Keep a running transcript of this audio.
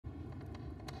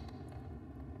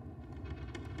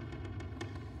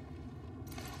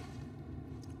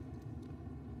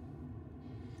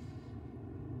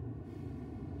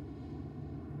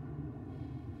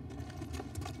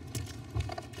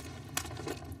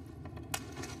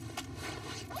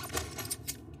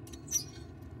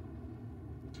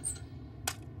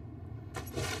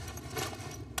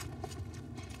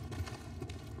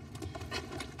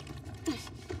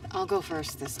I'll go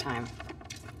first this time.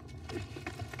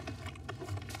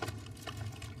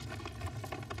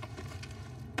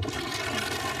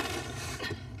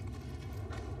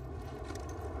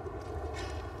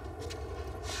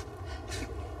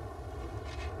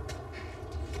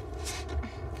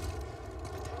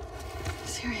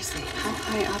 Seriously, how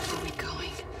high up are we going?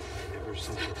 Ever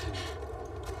since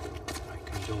my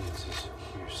condolences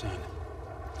for your son.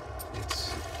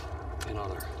 It's an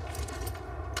honor.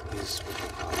 He's with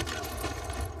the problem now.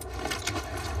 You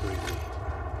passed bravely.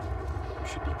 You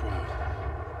should be proud.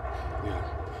 We are.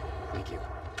 Thank you.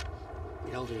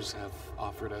 The elders have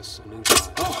offered us a new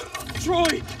child. Oh,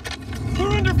 Troy!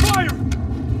 We're under fire!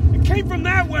 It came from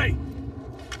that way!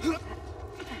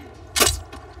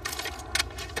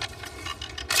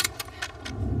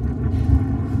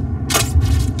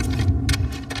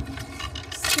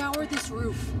 Scour this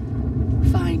roof.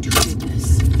 Find who did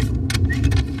this.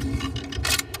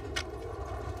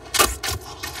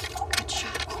 Good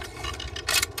shot.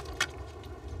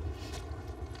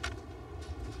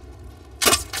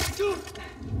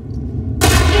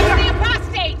 The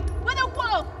apostate! With a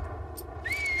wolf!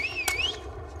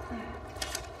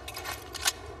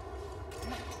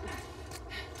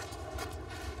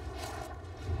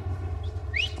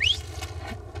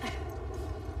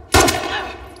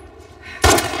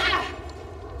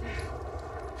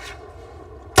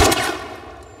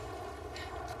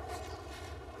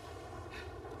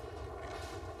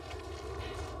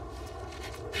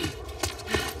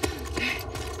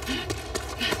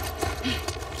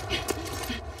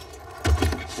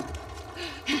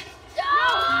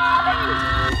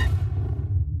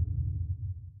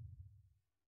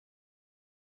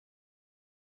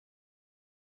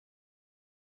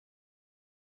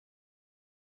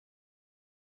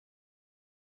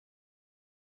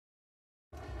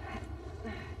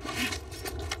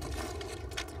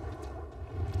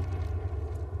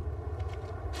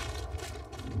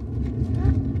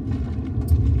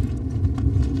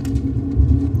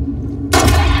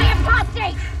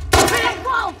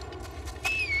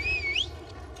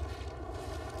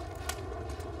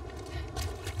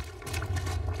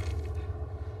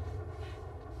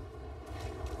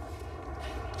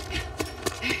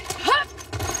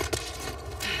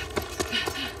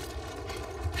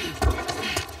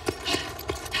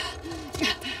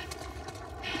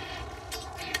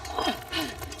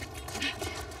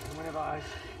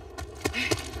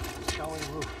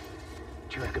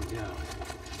 Track him down.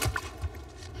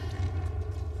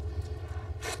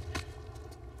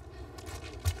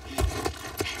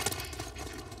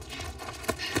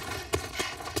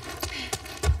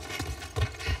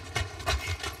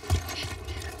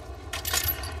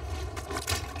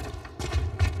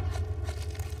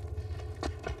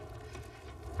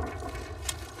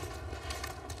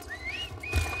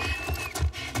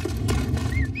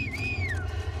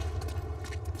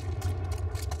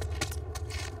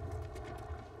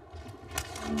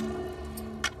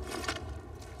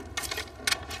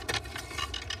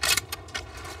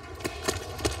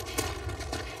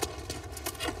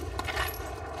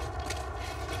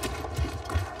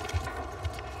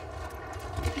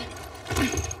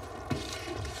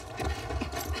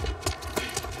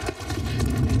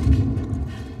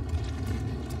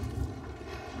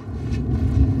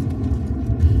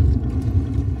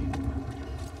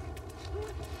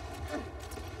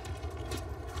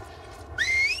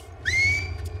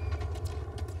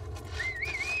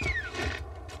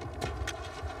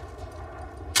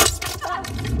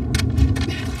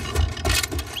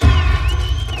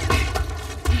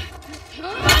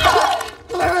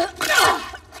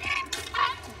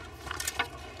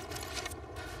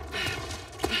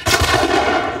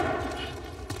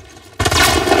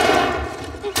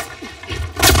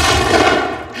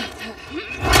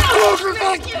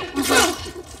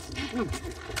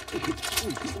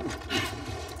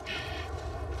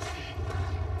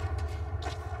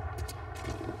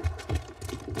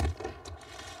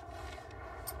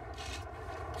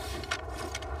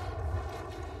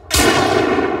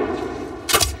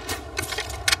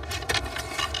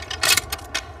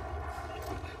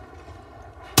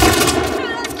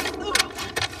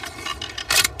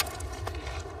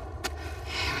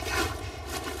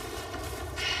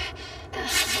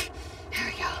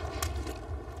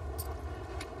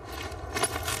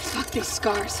 These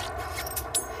scars.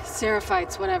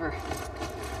 Seraphites, whatever.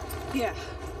 Yeah,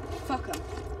 fuck them.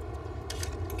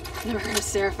 Never heard a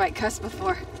Seraphite cuss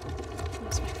before. It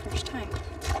was my first time.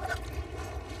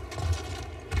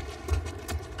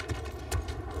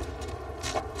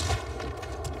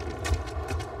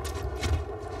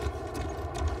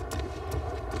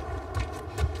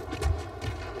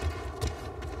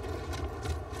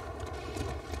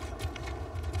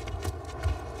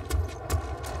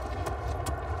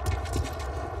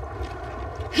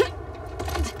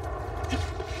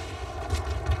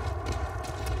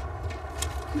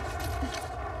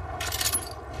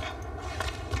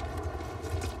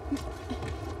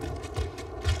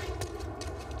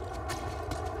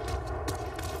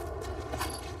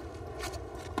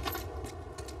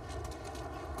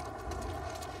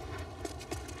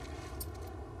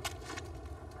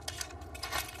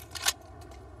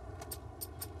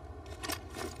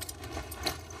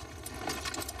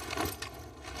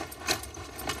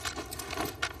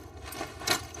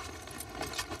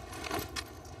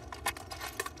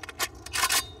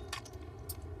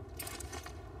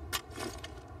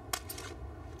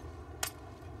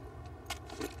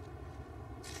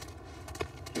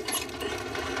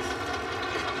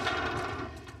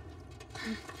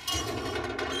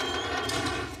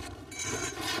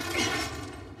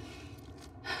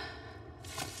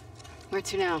 Where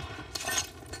to now?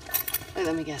 Wait,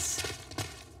 let me guess.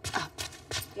 Up.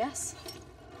 Yes.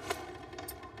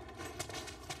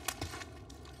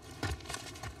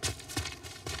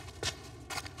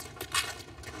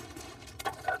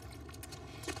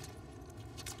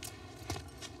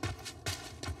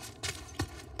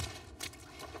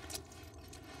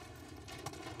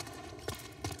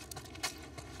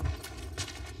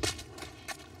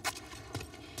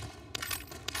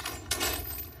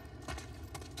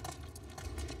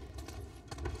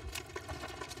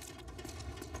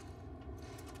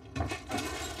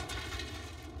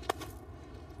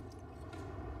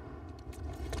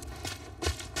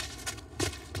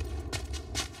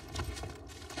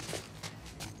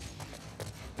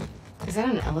 Is that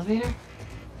an elevator?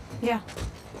 Yeah.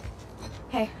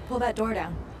 Hey, pull that door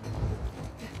down.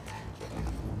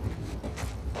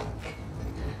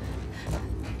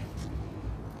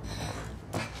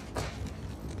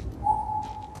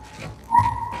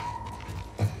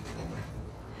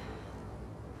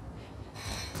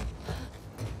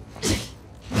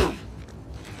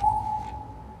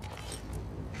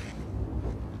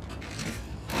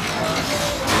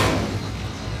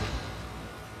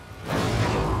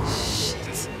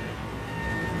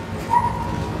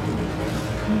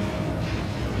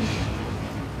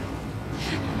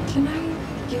 Can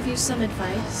I give you some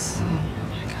advice? Oh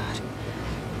my god.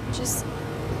 Just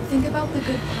think about the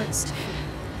good parts to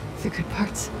The good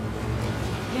parts.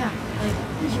 Yeah,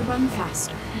 like you run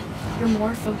faster. You're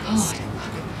more focused.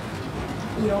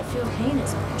 You don't feel pain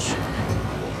as much.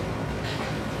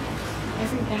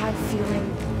 Every bad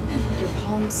feeling, your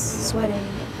palms sweating,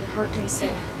 your heart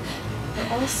racing,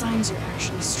 they're all signs you're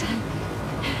actually strong.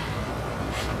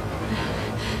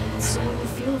 So when you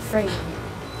feel afraid,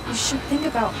 you should think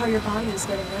about how your body is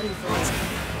getting ready for its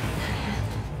coming.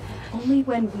 Only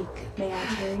when weak may I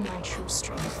carry my true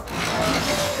strength.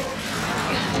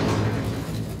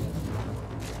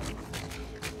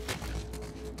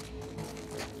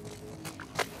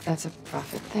 That's a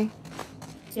prophet thing?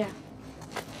 Yeah.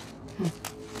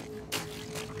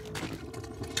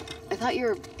 I thought you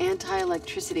were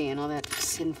anti-electricity and all that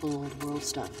sinful old world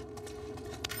stuff.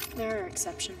 There are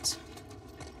exceptions.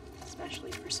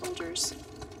 Especially for soldiers.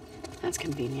 That's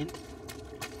convenient.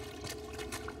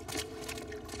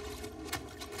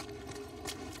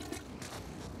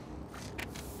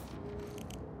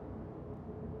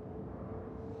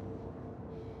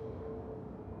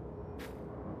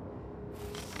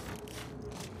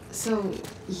 So,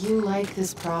 you like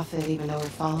this prophet even though her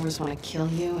followers want to kill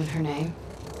you in her name?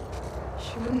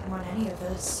 She wouldn't want any of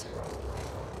this.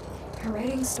 Her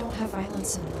writings don't have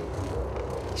violence in them.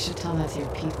 You should tell that to your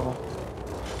people.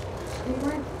 They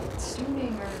weren't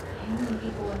stoning or hanging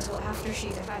people until after she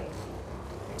died.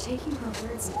 They're taking her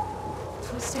words and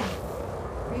twisting.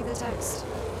 Read the text.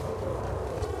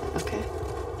 Okay.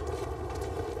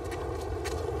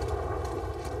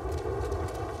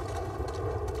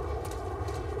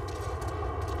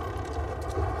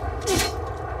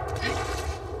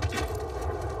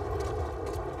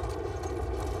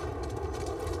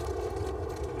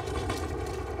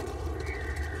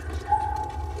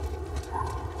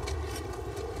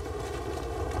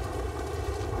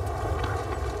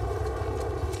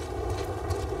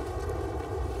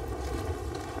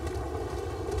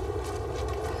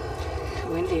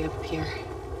 Windy up here.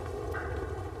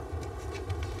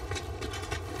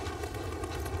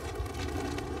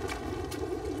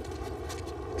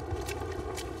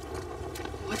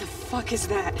 What the fuck is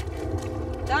that?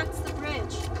 That's the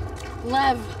bridge.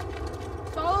 Lev!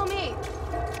 Follow me.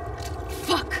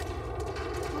 Fuck!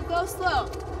 We'll go slow.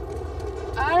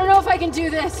 I don't know if I can do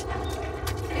this.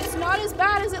 It's not as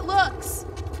bad as it looks.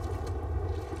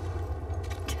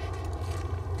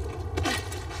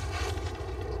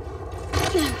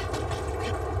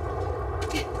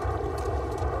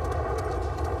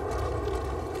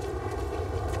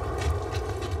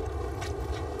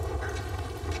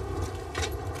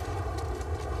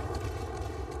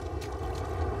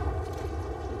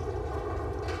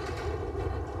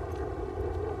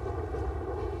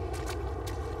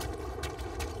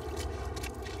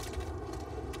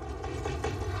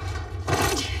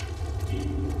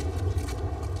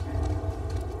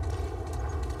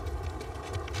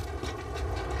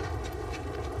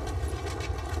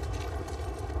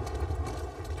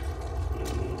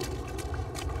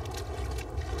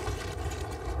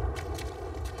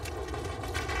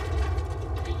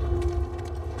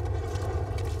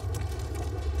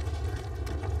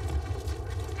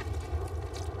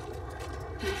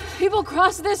 People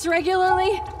cross this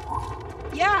regularly?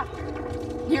 Yeah,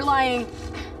 You're lying.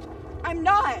 I'm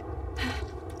not.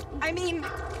 I mean,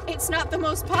 it's not the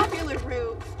most popular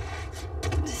route.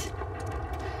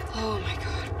 Oh my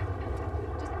god.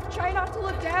 Just try not to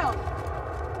look down.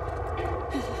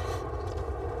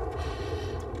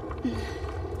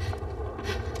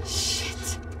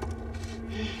 Shit.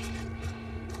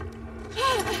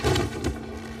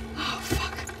 Oh,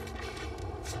 fuck.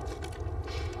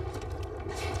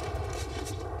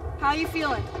 How you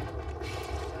feeling?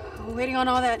 Waiting on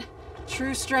all that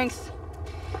true strength.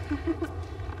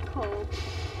 Cold.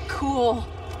 Cool.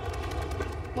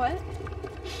 What?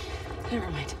 Never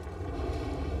mind.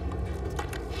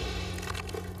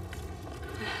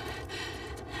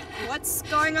 What's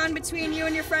going on between you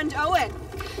and your friend Owen?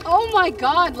 Oh my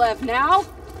god, Lev, now?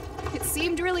 It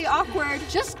seemed really awkward.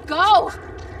 Just go!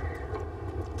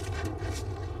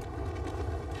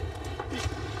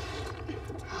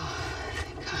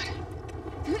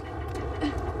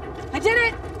 I did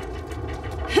it!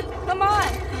 Come on.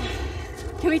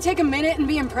 Can we take a minute and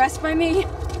be impressed by me?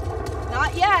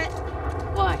 Not yet.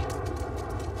 Why?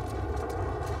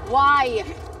 Why?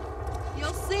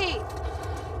 You'll see.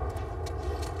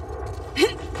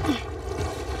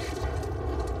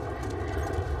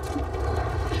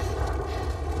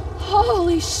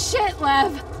 Holy shit,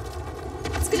 Lev!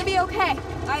 It's gonna be okay.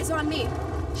 Eyes on me.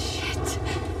 Shit.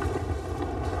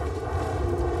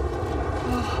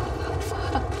 Oh,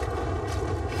 fuck.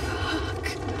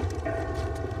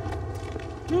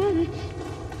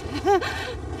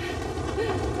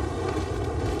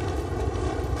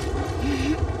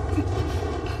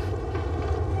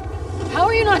 How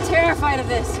are you not terrified of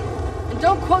this? And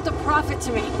don't quote the prophet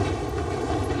to me.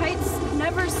 Heights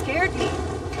never scared me.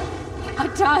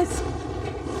 It does.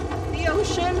 The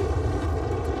ocean,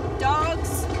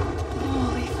 dogs.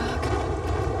 Holy fuck.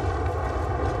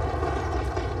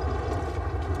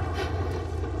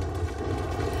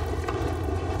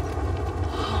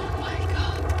 Oh my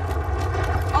god.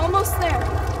 Almost there.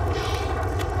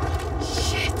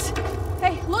 Shit.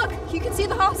 Hey, look! You can see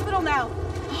the hospital now.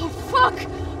 Oh fuck.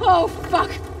 Oh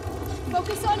fuck.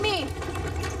 Focus on me.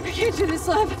 I can't do this,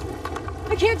 Lev.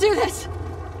 I can't do this.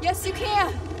 Yes, you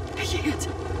can. I can't.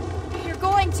 You're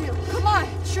going to. Come on.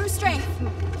 True strength.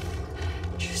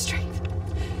 True strength.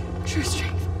 True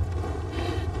strength.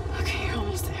 Okay, you're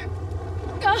almost there.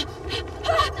 No!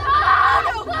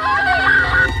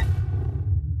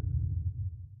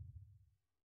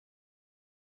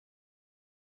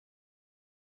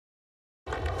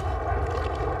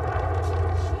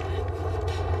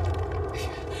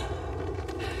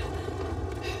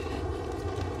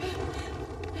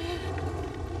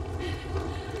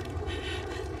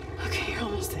 Okay, you're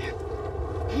almost there.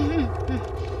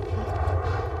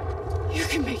 You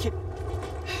can make it.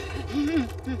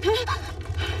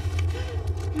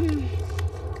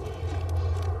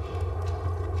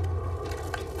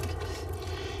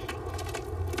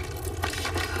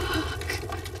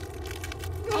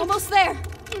 Almost there.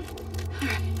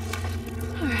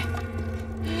 All right.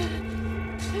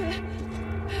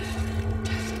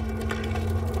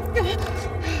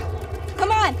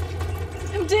 Come on.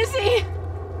 I'm dizzy.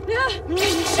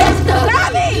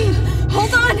 Abby!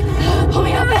 Hold on. Hold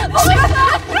me up. Hold me up.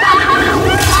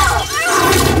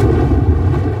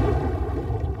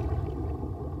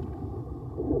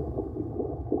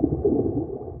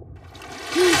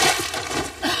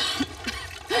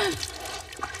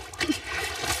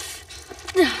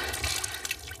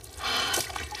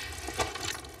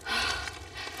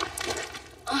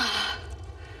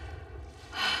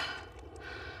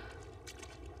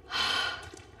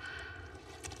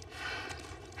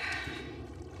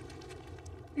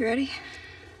 You ready?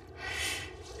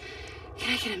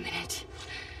 Can I get a minute?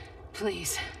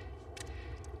 Please.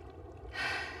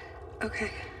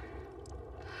 Okay.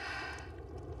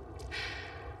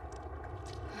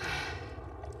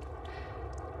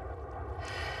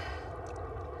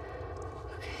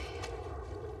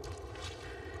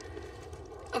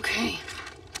 Okay.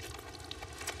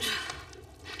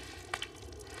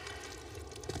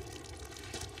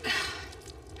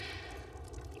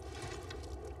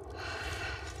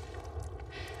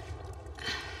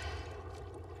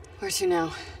 Where to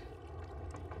now?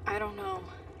 I don't know.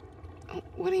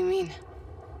 What do you mean?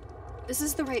 This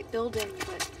is the right building,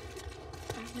 but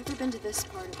I've never been to this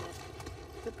part of it.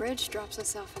 The bridge drops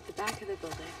us off at the back of the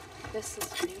building. This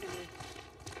is new to me.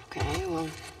 Okay, well,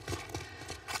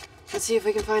 let's see if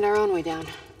we can find our own way down.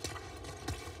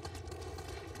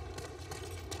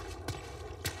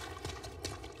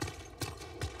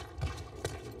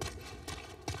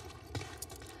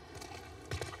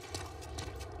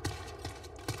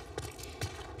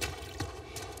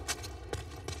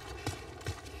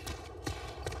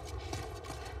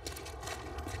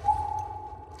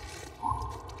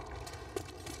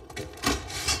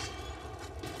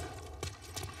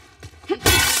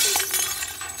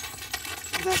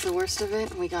 If that's the worst of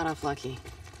it, we got off lucky.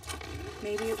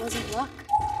 Maybe it wasn't luck.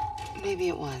 Maybe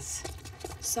it was.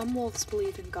 Some wolves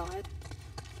believe in God.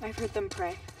 I've heard them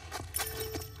pray.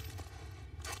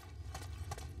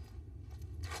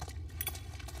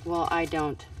 Well, I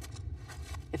don't.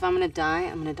 If I'm gonna die,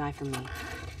 I'm gonna die for me.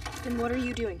 Then what are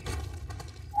you doing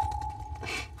here?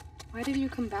 Why did you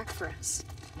come back for us?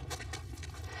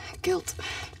 Guilt.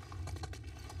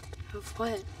 Of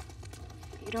what?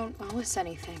 You don't owe us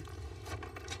anything.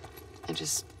 I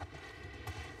just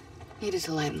needed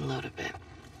to lighten the load a bit.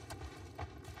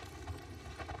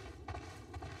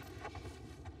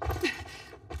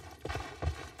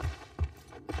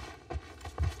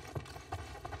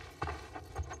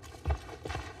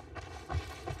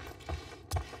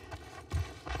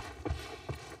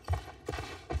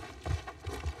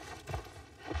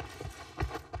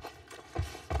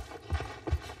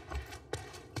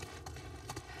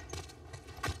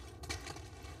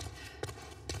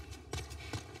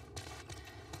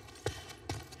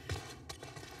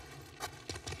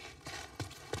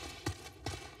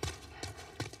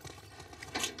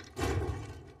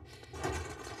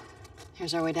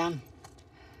 Here's our way down.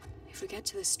 If we get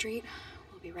to the street,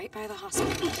 we'll be right by the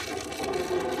hospital.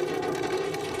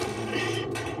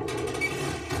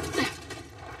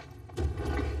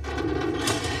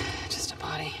 Just a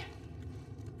body.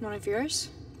 One of yours?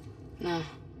 No.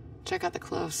 Check out the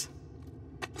clothes.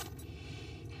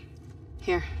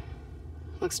 Here.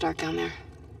 Looks dark down there.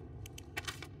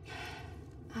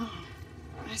 Oh,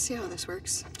 I see how this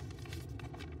works.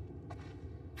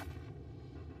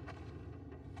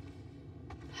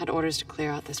 Had orders to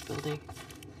clear out this building.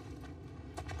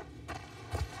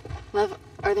 Lev,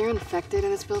 are there infected in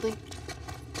this building?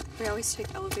 We always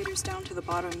take elevators down to the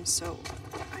bottom, so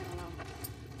I don't know.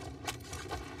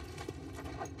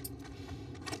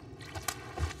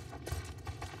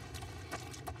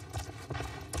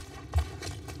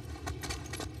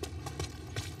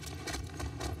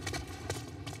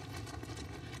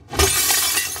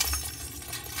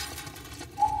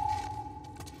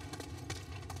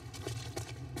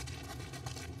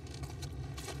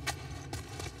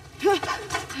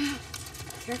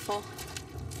 Careful.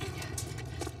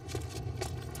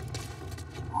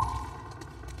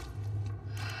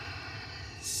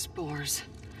 Spores.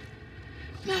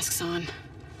 Masks on.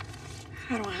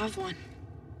 I don't have one.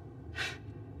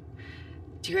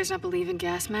 Do you guys not believe in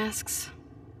gas masks?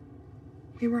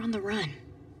 We were on the run.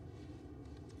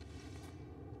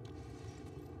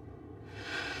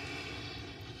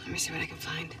 Let me see what I can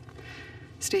find.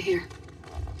 Stay here.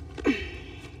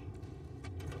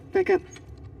 Back up.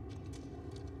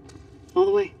 All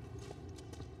the way.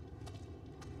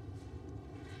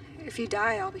 If you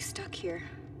die, I'll be stuck here.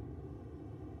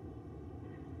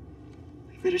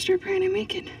 I better start praying I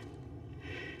make it.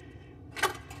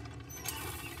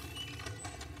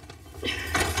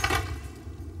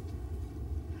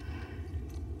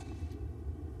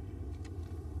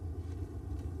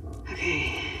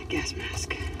 Okay, gas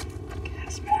mask.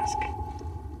 Gas mask.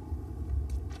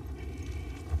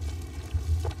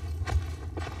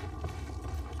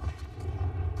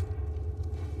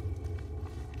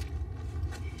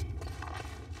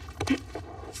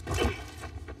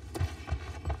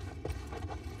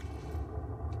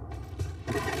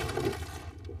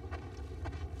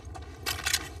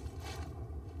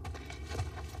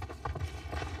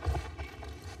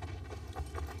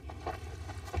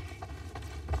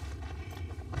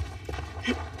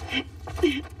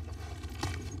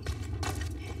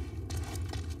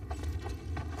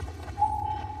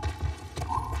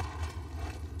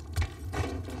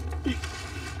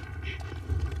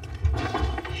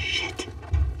 Shit.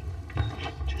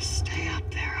 Just stay up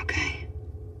there, okay?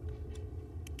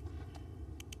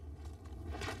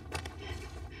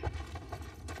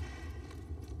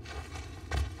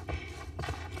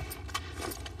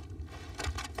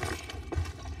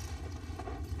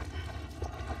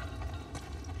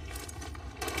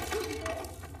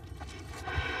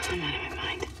 I'm out of my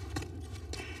mind.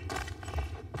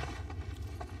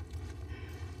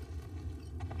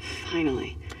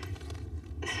 Finally.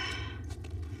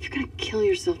 If you're gonna kill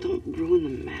yourself, don't ruin the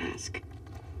mask.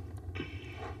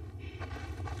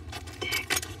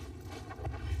 Dick.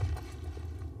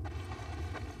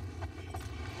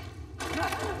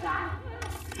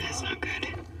 That's not good.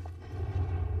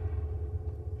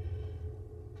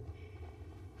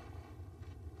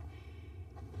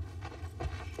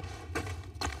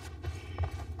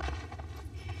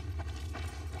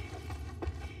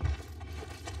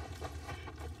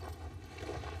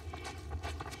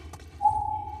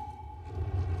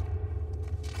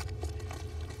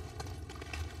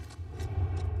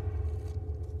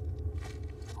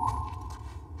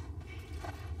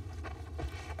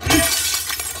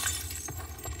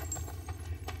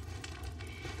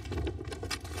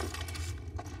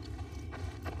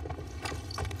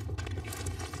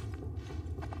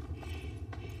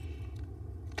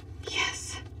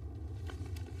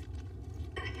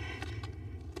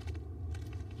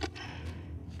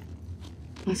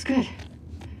 Looks good.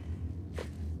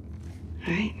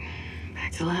 All right,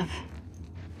 back to lab.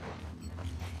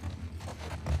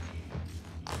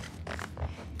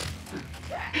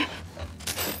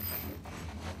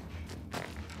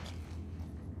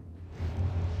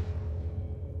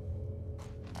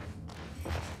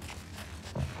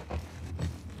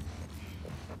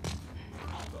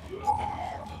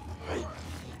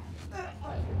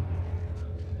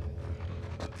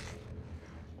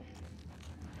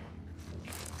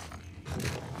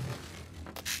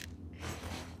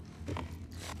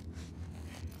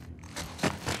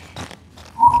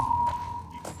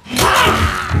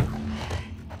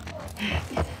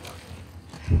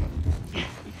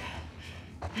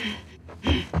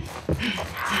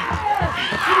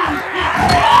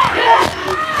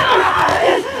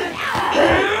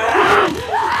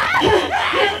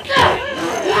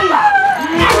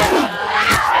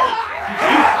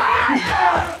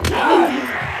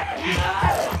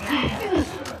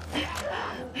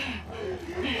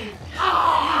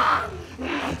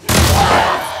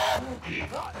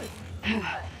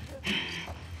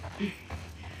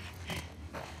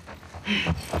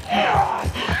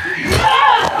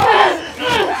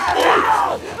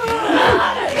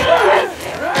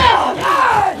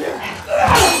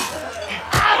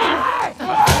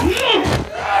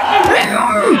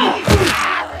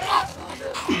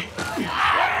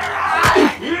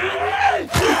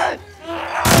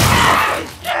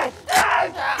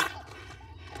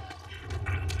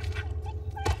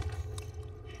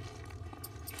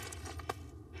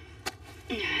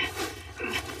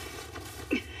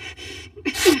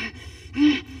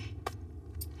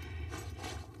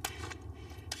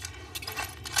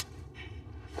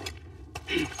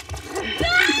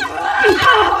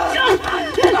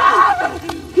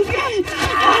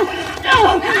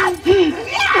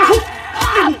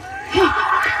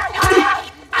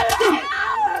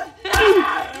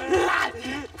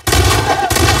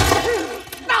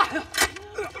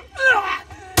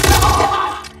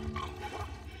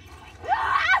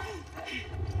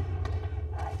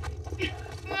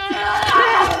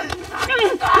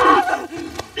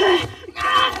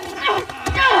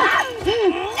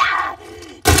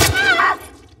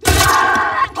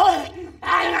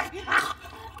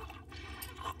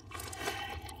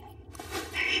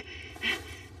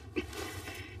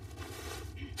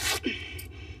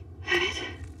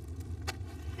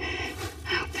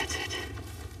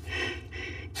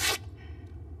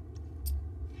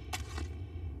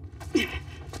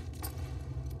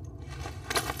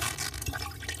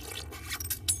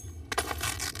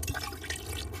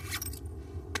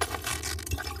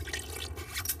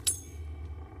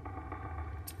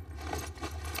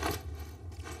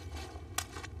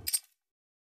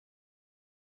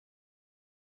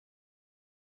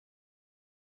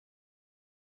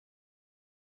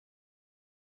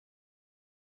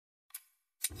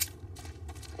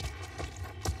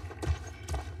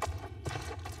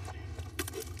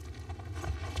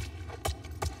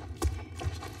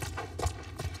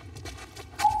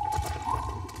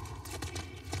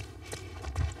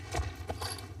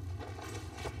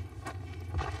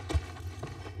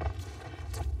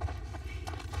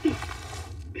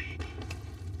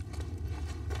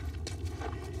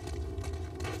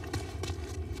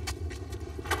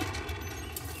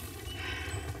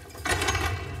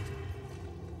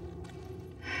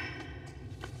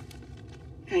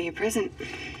 Got your present.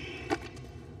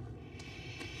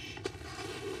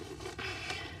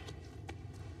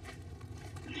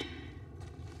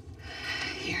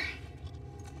 Here.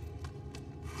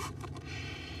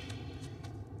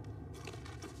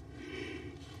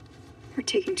 We're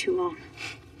taking too long.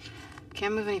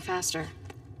 Can't move any faster.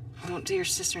 It won't do your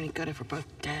sister any good if we're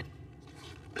both dead.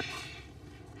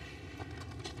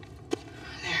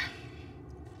 There.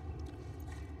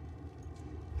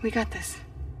 We got this.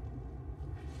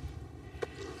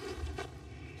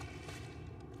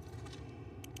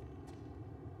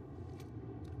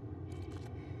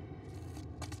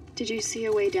 Did you see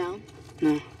a way down?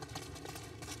 No.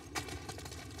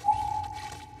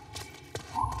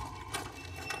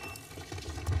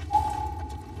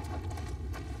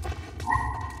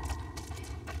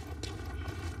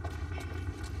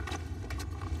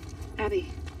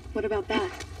 Abby, what about that?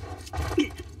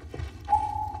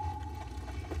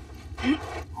 Huh.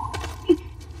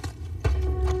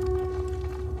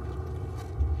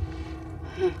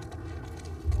 Is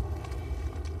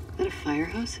that a fire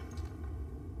hose?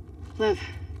 Lev,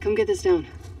 come get this down.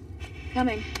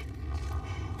 Coming.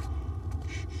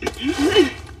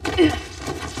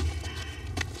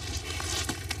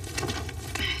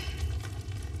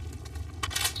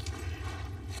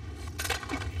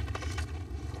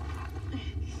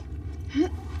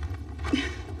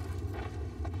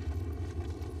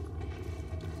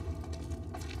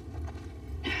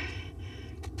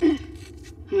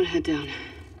 I'm gonna head down.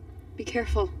 Be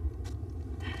careful.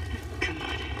 Come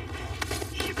on.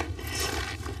 You got this.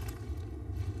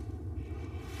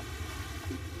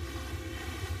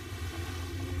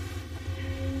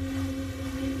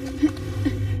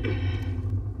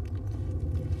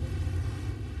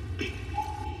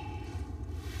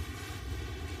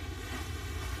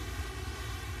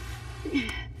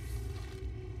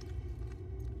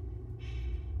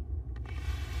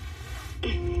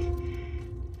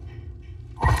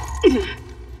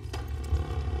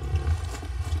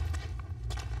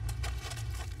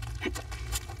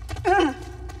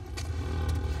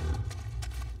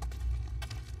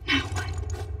 Now what?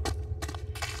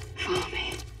 Follow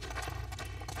me.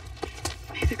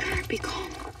 Make the current be calm.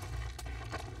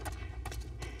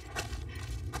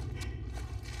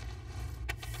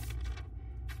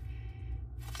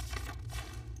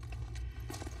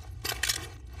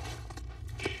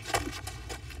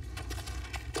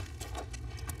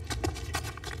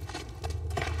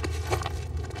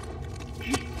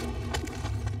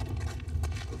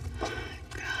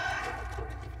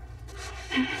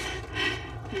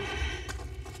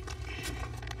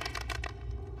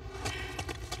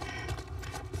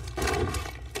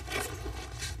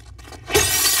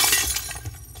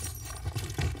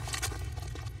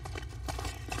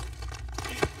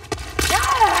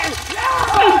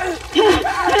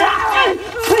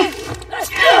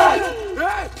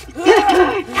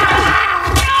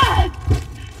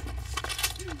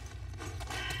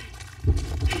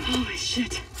 Holy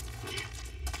shit.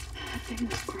 That thing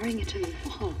was growing into the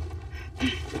wall.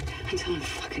 Until it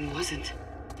fucking wasn't.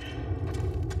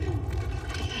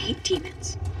 I hate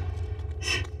demons.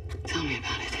 Tell me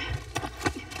about it.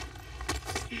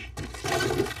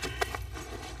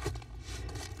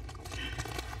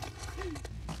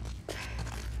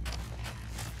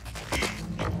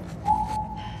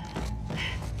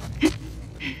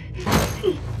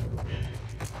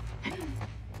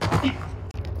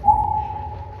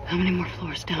 How many more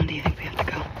floors down do you think we have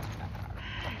to go?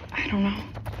 I don't know.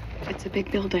 It's a big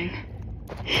building.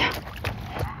 Yeah.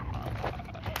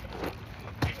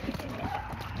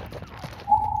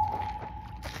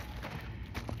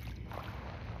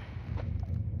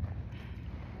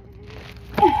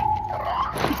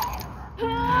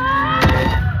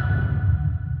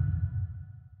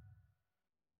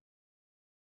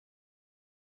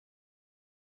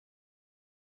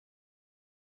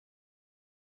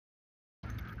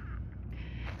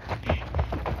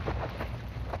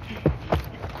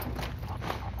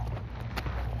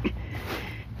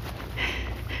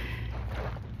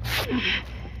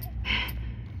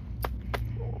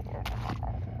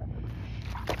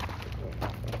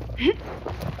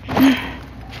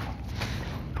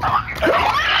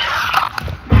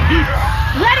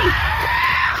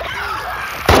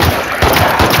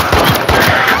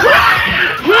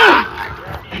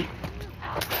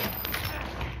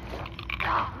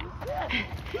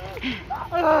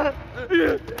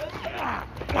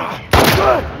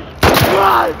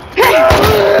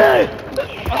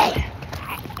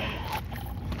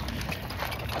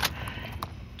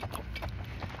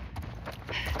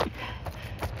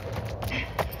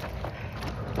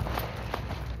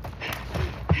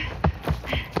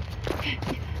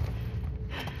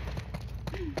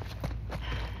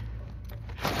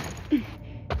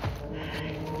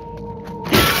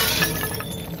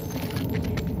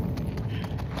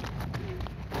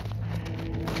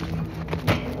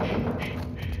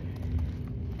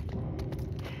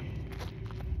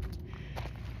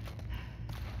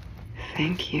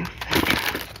 Thank you,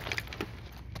 Fedra.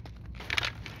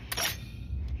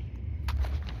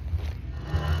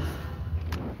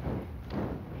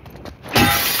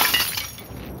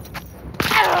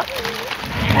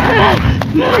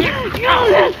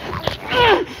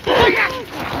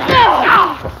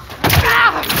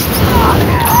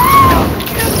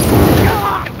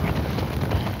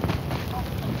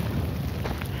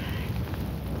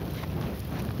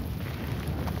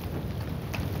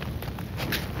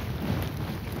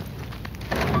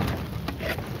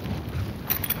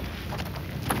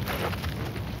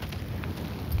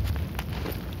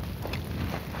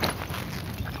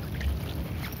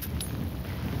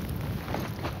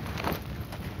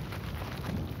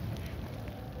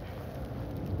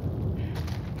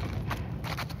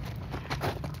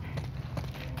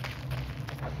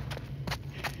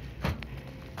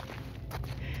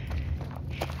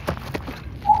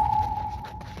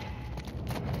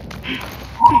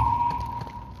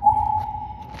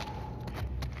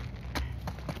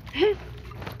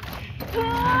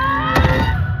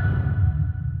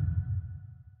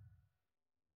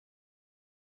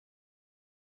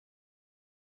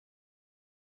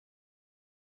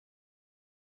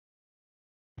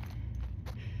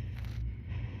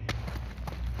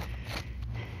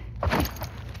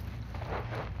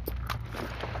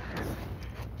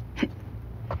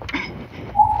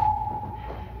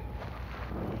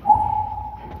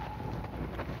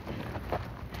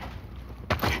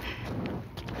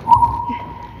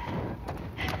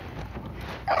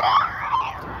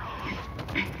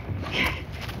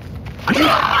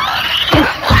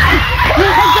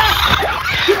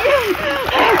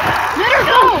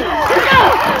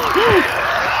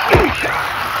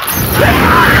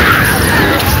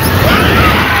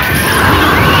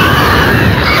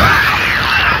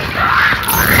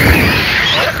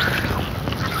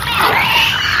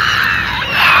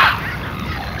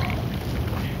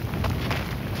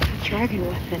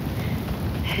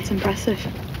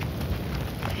 impressive.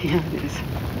 Yeah, it is.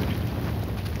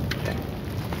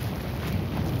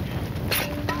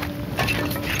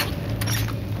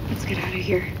 Let's get out of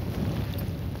here.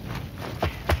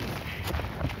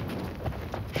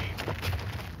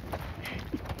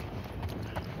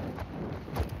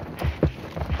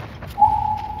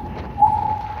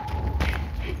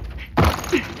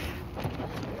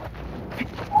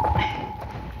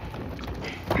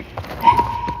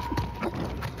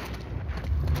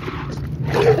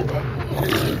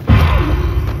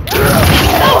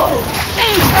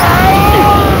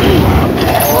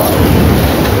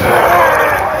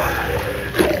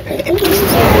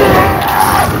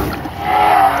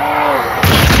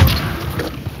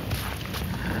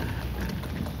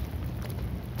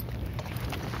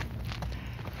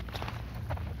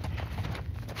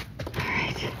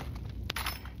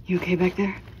 You okay back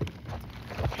there?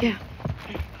 Yeah.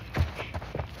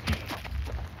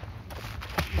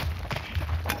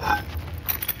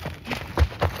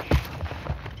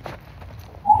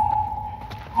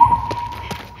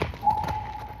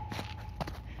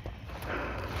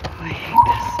 I hate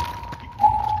this.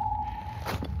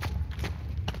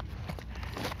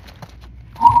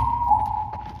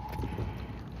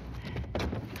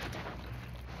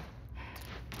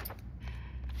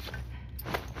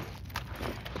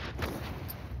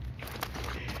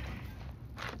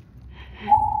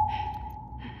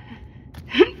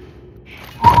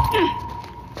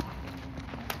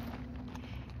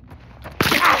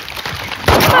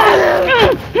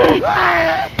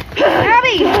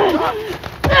 Abby!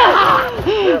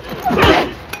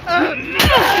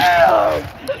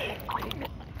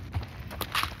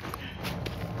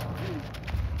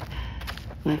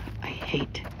 I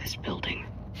hate this building.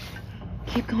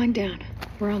 Keep going down.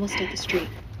 We're almost at the street.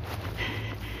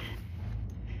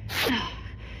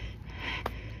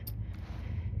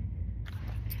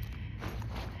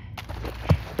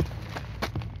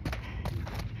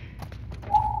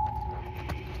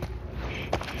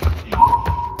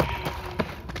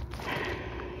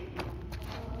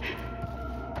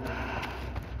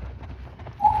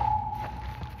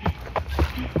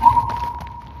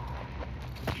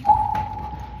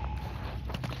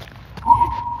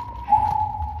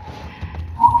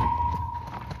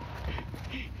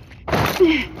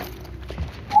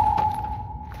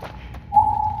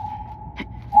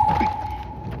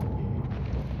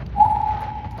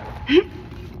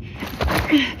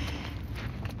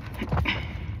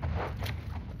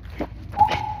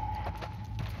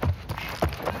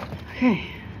 Okay,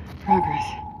 progress.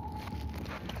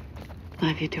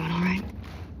 Liv, you doing all right?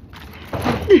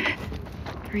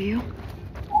 Are you?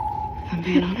 If I'm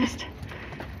being honest,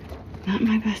 not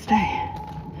my best day.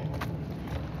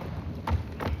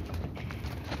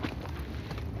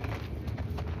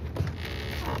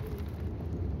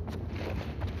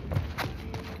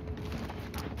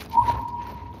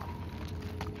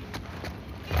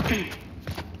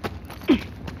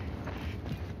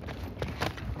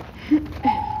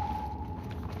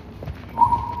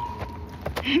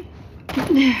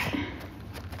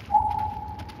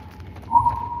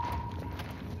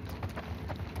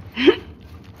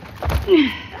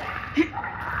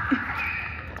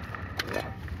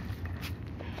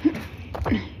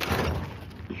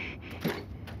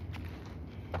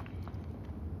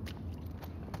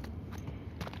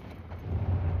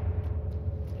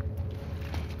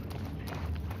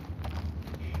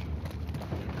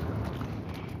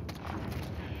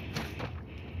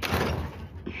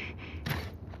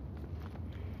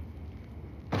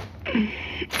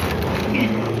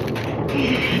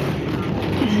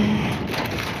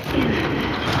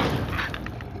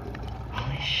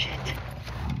 Holy shit.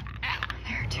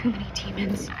 There are too many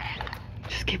demons.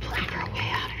 Just keep looking for a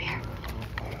way out of here.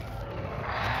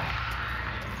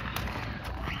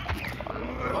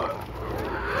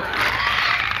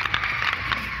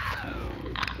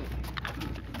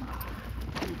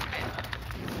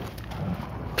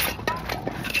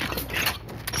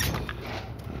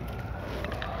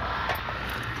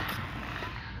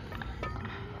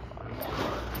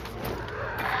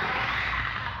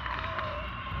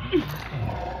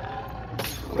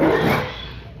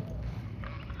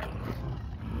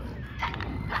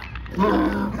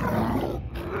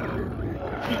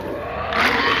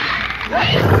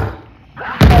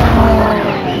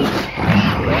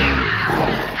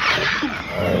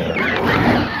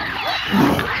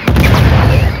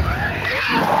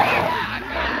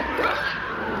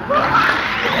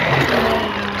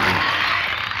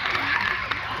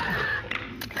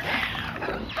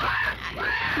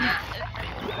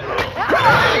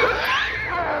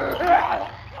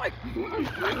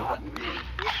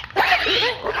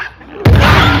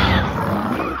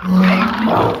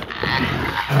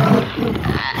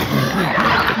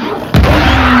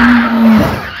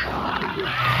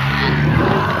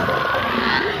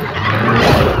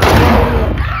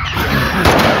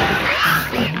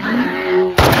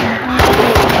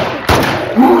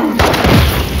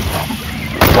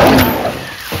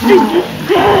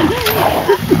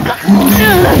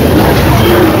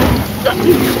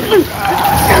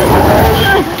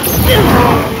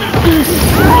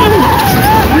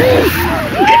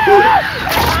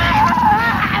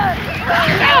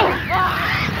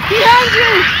 Behind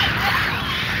you!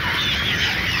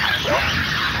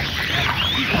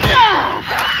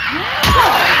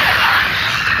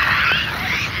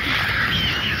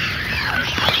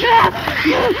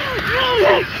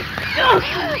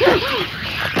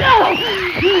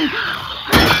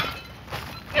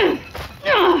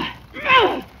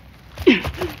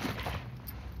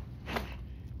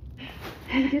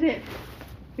 We did it.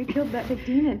 We killed that big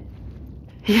demon.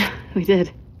 Yeah, we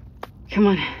did. Come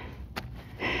on.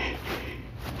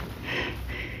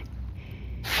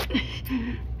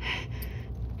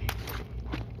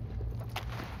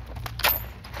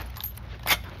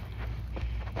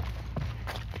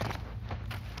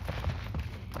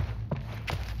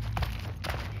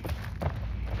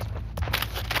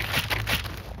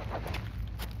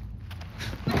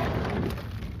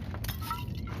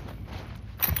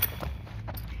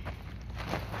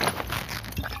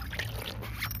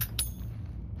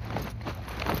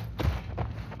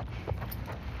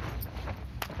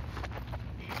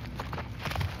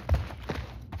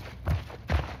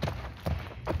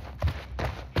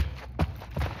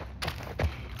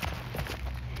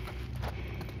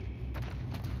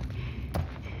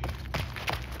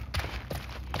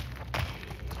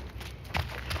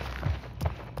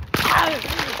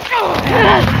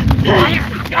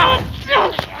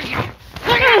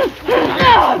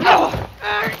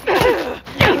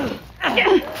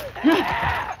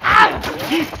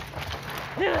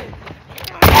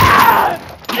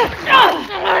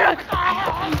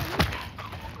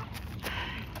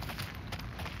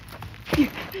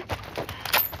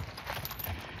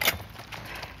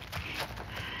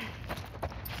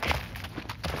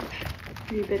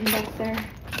 Have you been back there?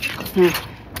 No.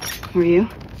 Were you?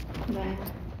 No.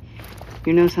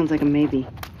 Your nose sounds like a maybe.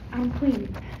 I'm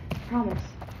clean. Promise.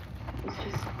 It's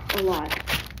just a lot.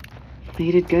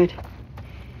 You did good.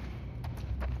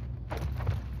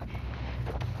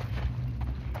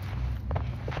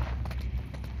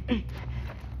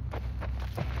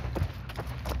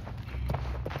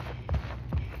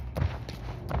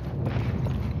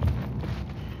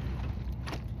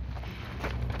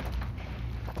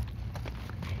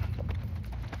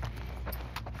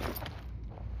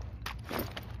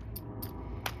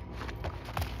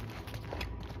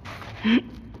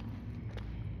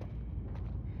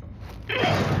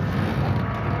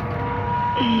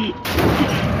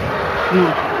 Come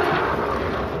on.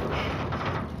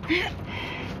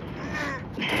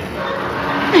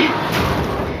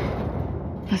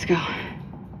 Let's go.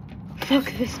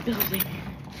 Fuck this building.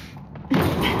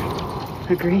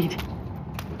 Agreed.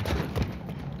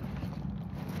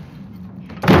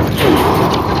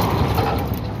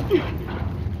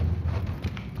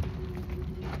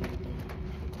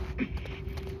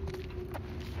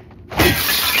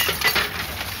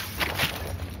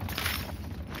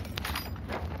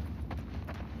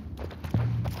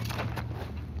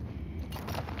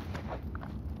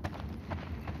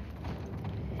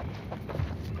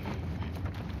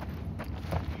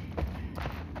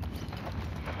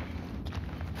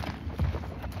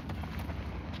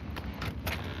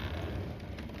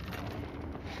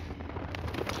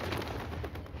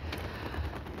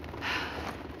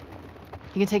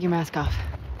 You can take your mask off.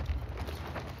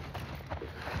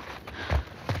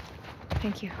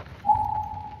 Thank you.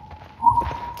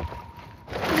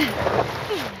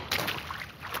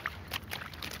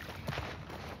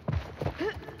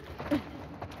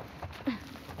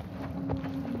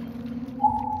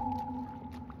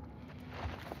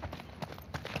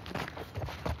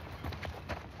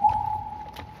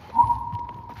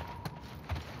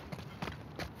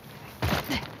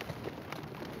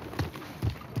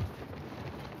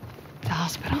 The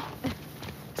hospital.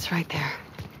 It's right there.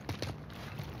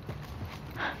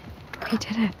 We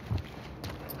did it.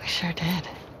 We sure did.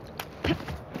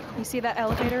 You see that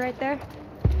elevator right there?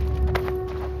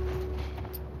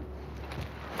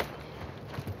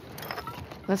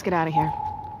 Let's get out of here.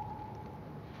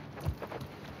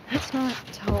 Let's not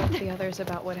tell the others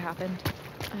about what happened.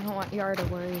 I don't want Yara to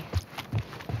worry.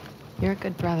 You're a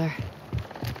good brother.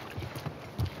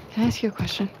 Can I ask you a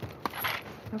question?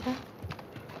 Okay.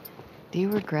 Do you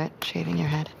regret shaving your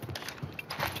head?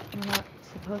 You're not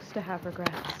supposed to have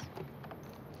regrets.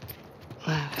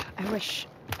 Laugh. I wish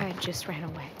I just ran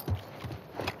away.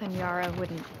 Then Yara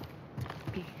wouldn't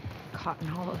be caught in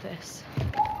all of this.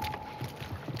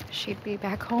 She'd be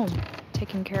back home,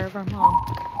 taking care of her mom.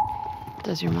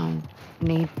 Does your mom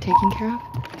need taking care of?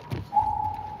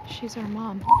 She's our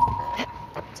mom.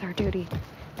 It's our duty.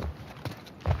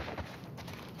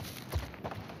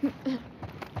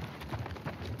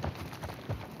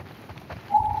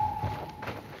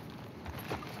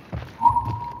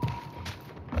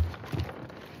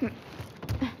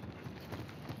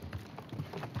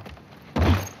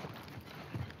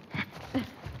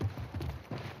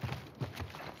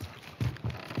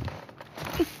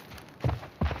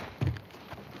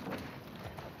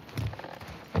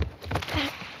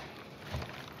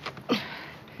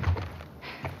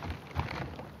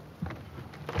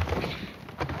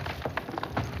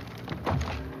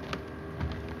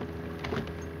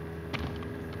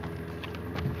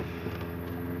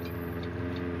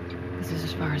 This is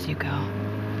as far as you go.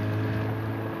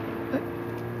 But,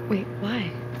 wait,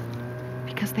 why?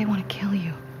 Because they want to kill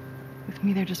you. With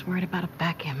me, they're just worried about a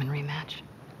backgammon rematch.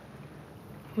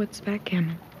 What's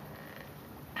backgammon?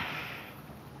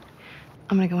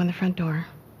 I'm gonna go in the front door,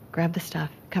 grab the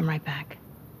stuff, come right back.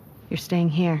 You're staying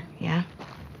here, yeah?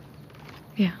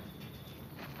 Yeah.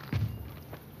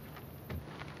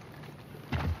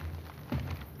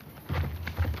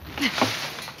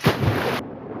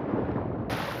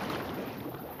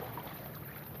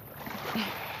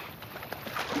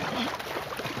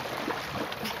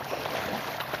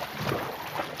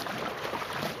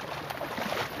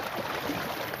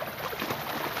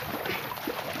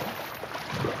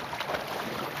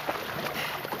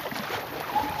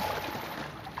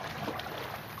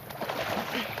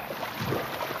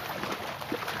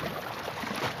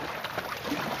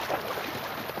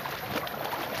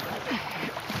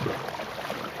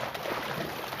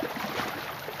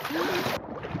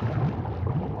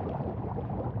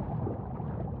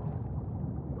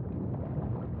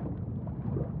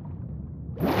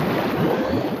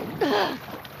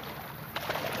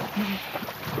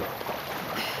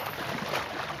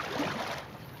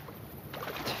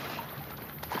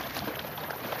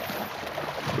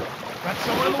 Got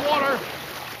someone in the water!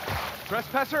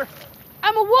 Trespasser?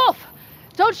 I'm a wolf!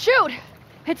 Don't shoot!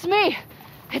 It's me!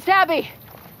 It's Abby!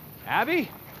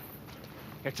 Abby?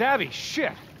 It's Abby,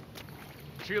 shit!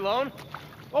 She alone?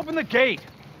 Open the gate!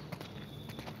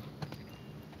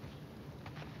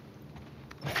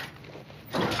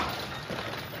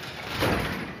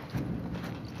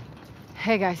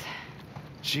 Hey, guys.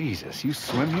 Jesus, you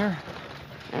swim here?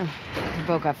 The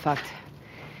boat got fucked.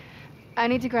 I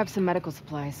need to grab some medical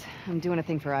supplies. I'm doing a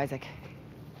thing for Isaac.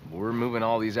 We're moving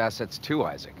all these assets to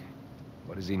Isaac.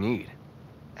 What does he need?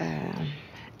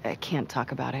 I can't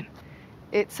talk about it.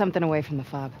 It's something away from the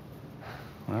fob.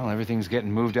 Well, everything's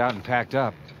getting moved out and packed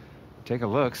up. Take a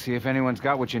look, see if anyone's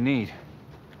got what you need.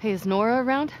 Hey, is Nora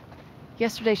around?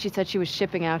 Yesterday she said she was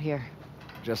shipping out here.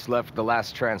 Just left the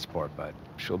last transport, but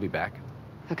she'll be back.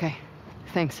 Okay,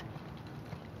 thanks.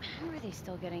 How are they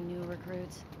still getting new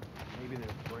recruits? Maybe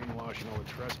they're brainwashing all the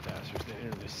trespassers to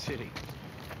enter the city.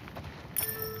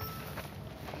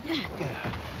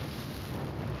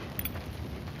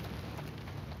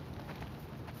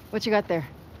 What you got there?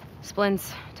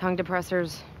 Splints, tongue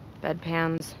depressors,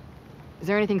 bedpans. Is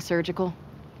there anything surgical?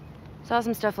 Saw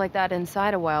some stuff like that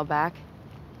inside a while back.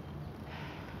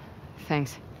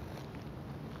 Thanks.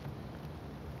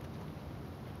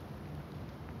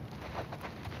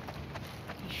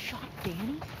 He shot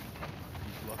Danny?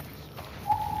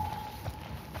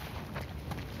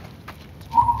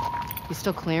 You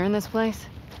still clearing this place?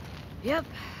 Yep.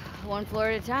 One floor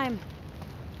at a time.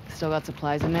 Still got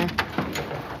supplies in there?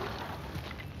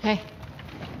 Hey.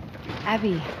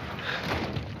 Abby.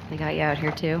 They got you out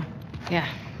here too? Yeah,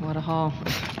 what a haul.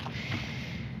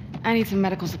 I need some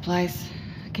medical supplies.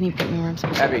 Can you put me where I'm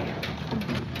supposed to? Abby,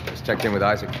 just checked in with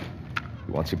Isaac.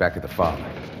 He wants you back at the fob.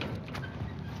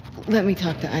 Let me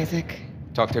talk to Isaac.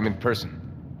 Talk to him in person.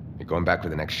 You're going back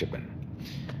with the next shipment.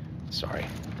 Sorry.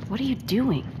 What are you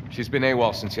doing? She's been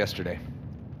AWOL since yesterday.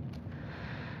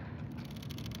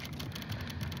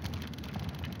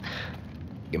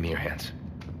 Give me your hands.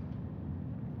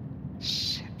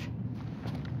 Shit.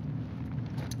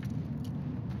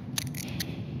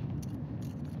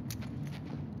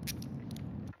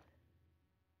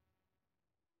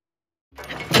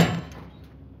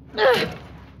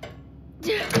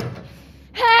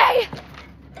 Hey!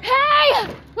 Hey!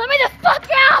 Let me the fuck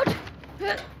out!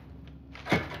 God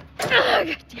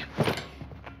damn.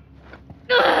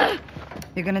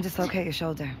 You're gonna dislocate your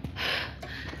shoulder.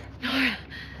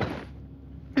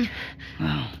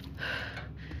 Well,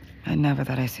 I never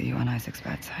thought I'd see you on Isaac's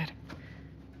bedside.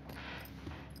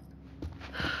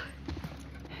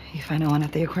 You find no one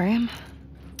at the aquarium?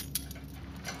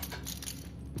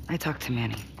 I talked to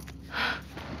Manny.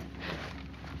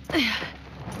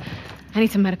 I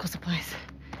need some medical supplies.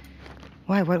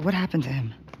 Why? What happened to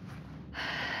him?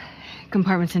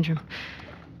 Compartment syndrome.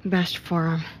 Bashed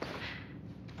forearm.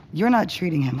 You're not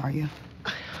treating him, are you?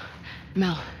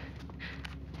 Mel.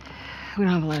 We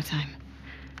don't have a lot of time.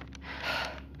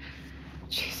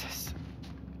 Jesus.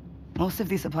 Most of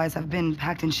these supplies have been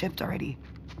packed and shipped already.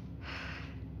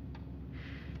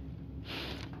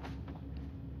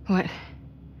 What?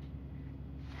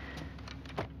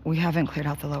 We haven't cleared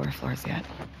out the lower floors yet.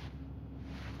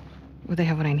 Would they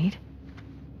have what I need?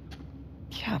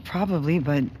 Yeah, probably,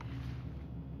 but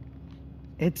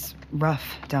it's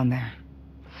rough down there.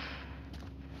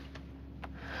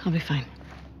 I'll be fine.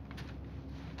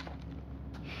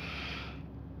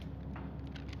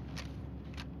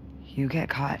 You get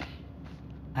caught.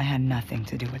 I had nothing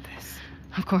to do with this.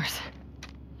 Of course.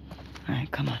 All right,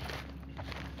 come on.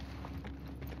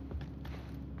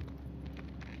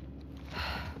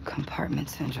 Compartment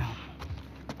syndrome.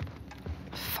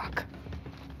 Fuck.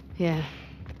 Yeah.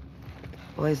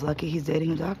 Boy's lucky he's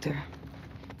dating a doctor.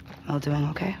 Mel doing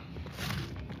okay?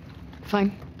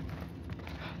 Fine.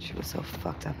 She was so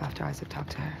fucked up after Isaac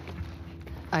talked to her.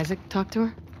 Isaac talked to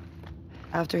her?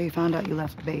 After he found out you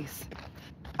left base,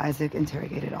 Isaac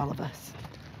interrogated all of us.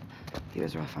 He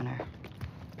was rough on her.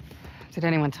 Did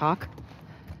anyone talk?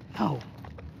 No.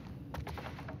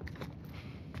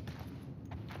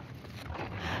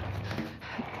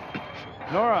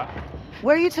 Nora,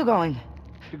 Where are you two going?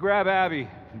 to grab Abby.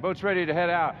 The boat's ready to head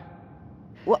out.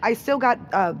 Well, I still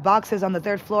got boxes on the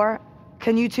 3rd floor.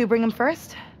 Can you two bring them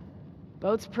first?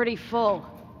 Boat's pretty full.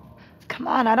 Come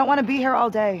on, I don't want to be here all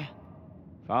day.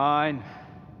 Fine.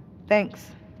 Thanks.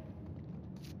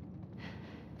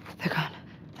 They're gone.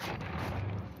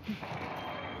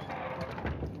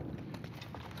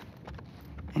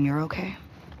 And you're okay?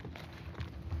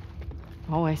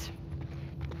 Always.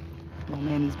 Well,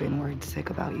 Manny's been worried sick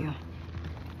about you.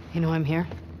 You know I'm here?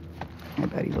 I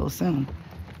bet he will soon.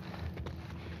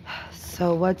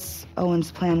 So what's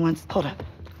Owen's plan once... Hold up.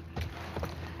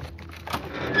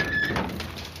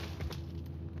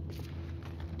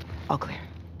 All clear.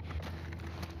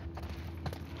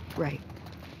 Right.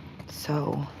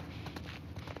 So...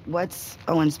 what's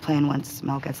Owen's plan once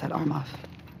Mel gets that arm off?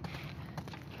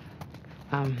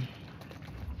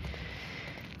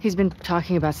 He's been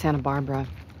talking about Santa Barbara.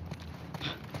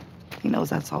 He knows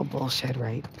that's all bullshit,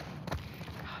 right?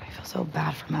 God, I feel so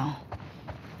bad for Mel.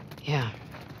 Yeah.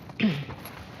 Me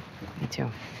too.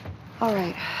 All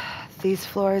right. These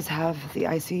floors have the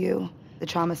ICU, the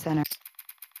trauma center,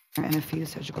 and a few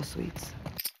surgical suites.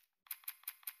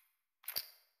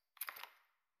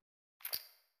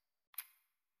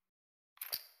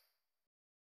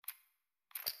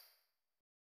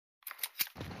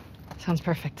 Sounds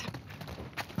perfect.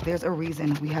 There's a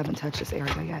reason we haven't touched this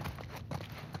area yet.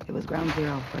 It was ground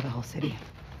zero for the whole city,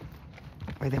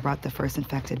 where they brought the first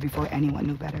infected before anyone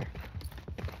knew better.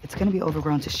 It's gonna be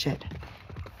overgrown to shit.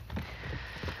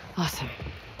 Awesome.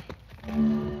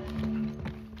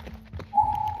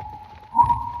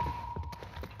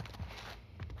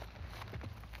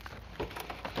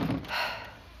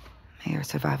 May your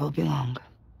survival be long.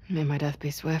 May my death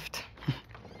be swift.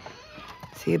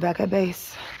 See you back at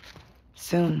base.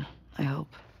 Soon, I hope.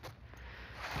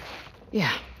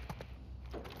 Yeah.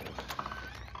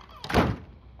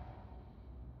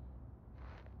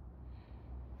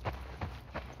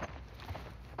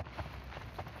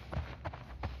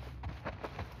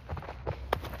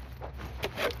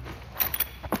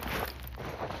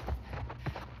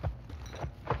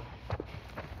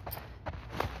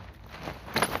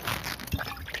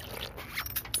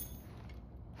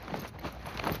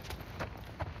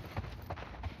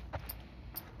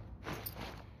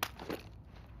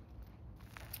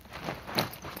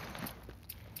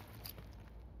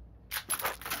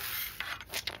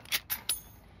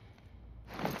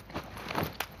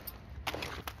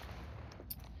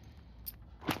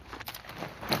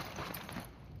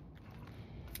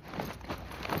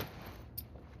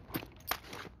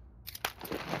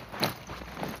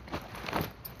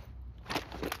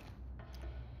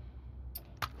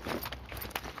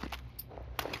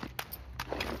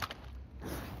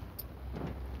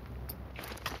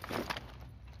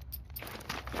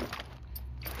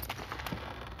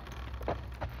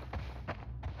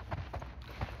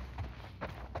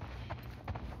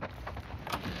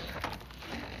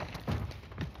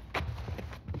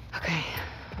 Okay.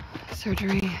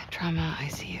 Surgery, trauma,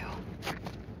 ICU.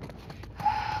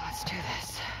 Let's do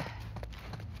this.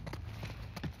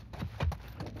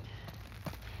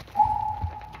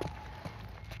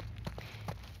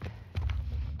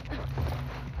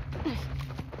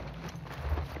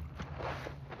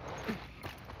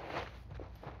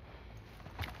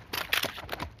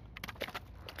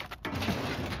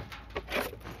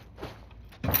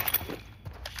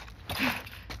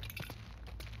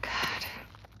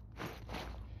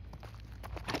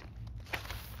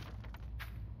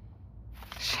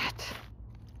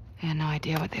 I had no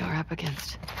idea what they were up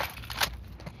against.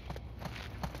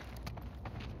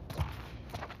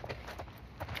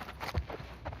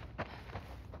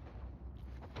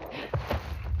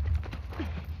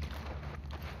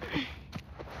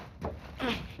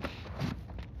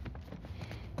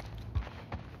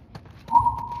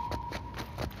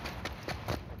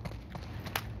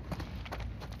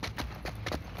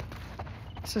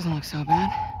 This doesn't look so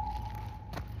bad.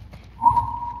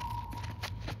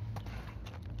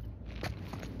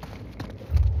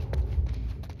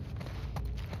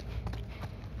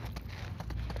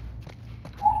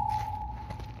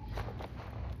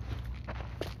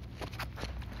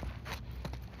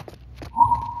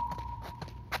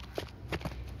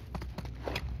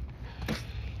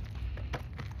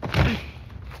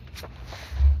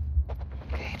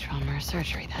 Okay, trauma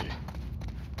surgery then.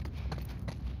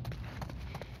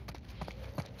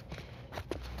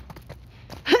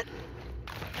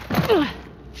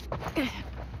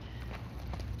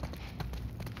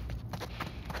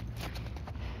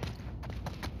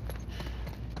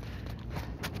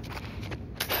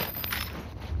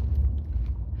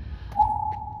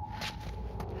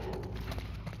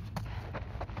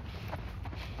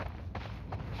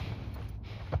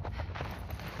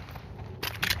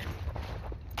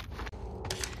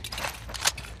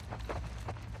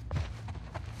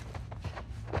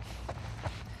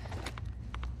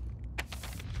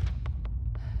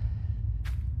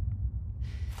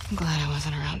 I'm glad I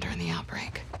wasn't around during the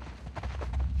outbreak.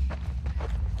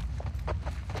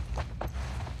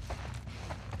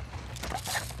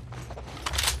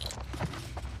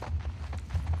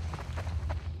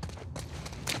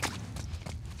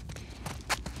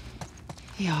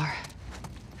 ER.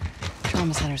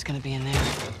 Trauma center's gonna be in there.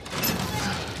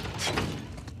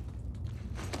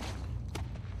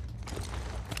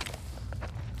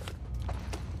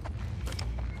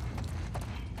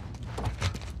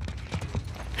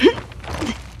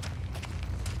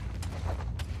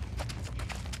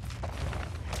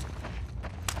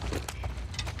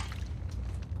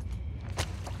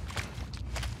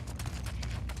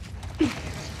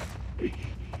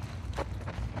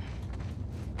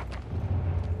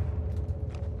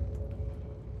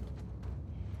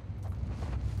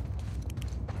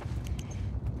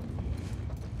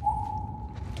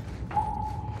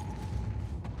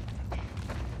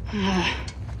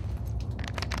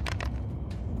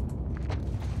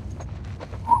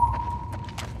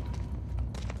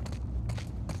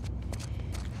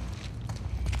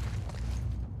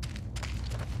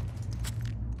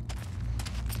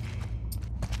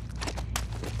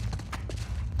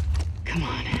 Come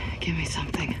on, give me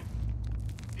something.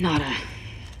 Nada.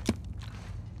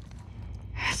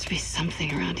 Has to be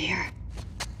something around here.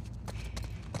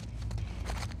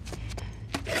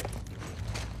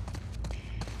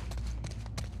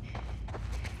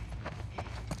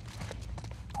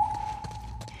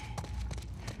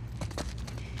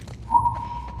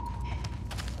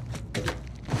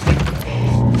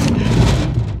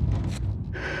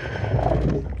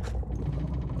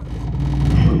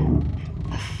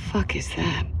 The fuck is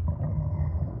that?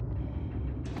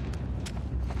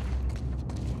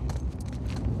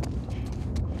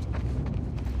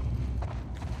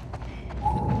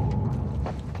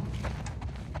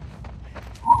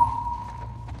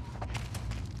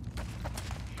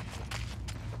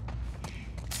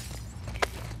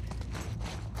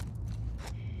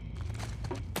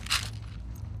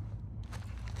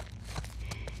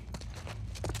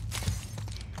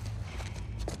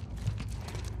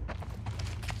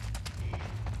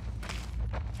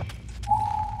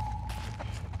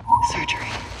 Surgery.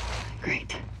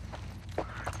 Great.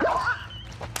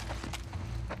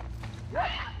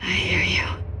 I hear you.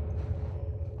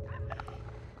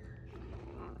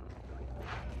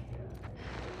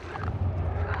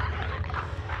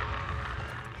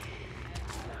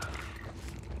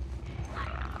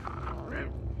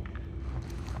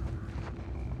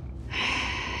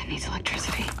 It needs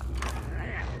electricity.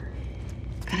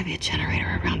 Gotta be a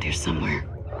generator around here somewhere.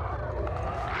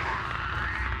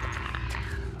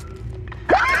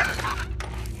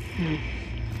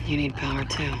 You need power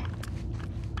too.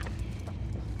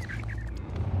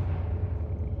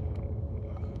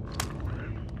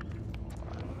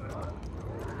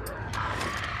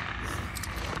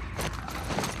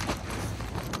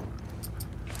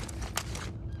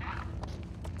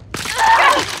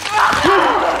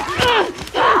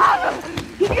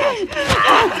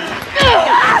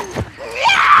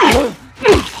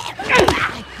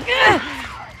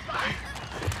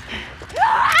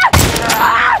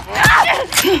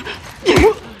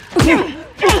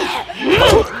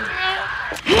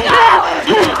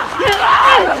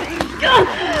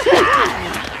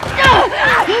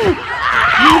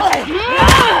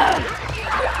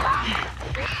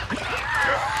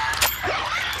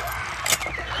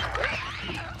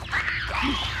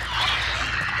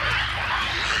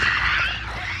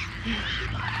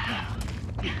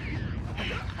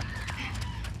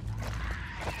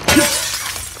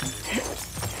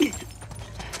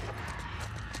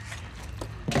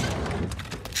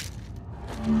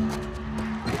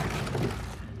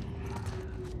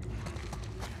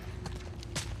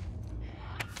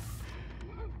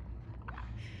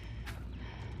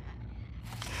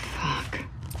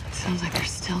 Sounds like they're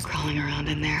still crawling around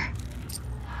in there.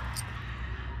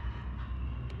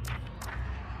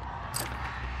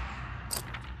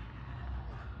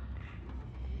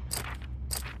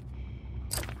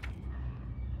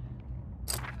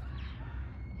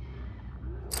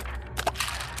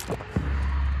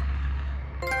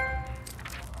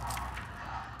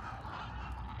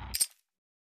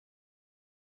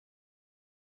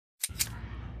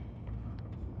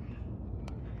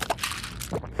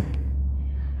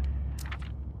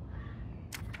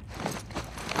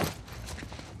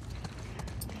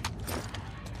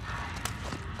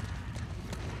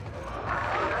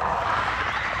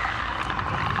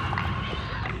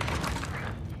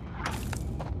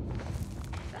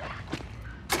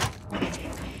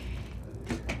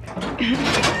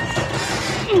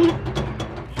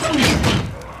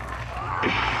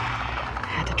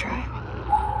 Had to try.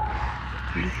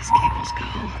 Where do these cables go?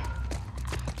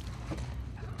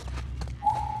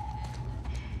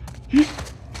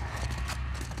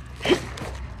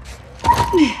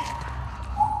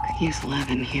 Could use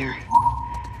Levin here.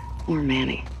 Or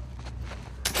Manny.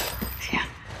 Yeah,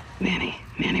 Manny.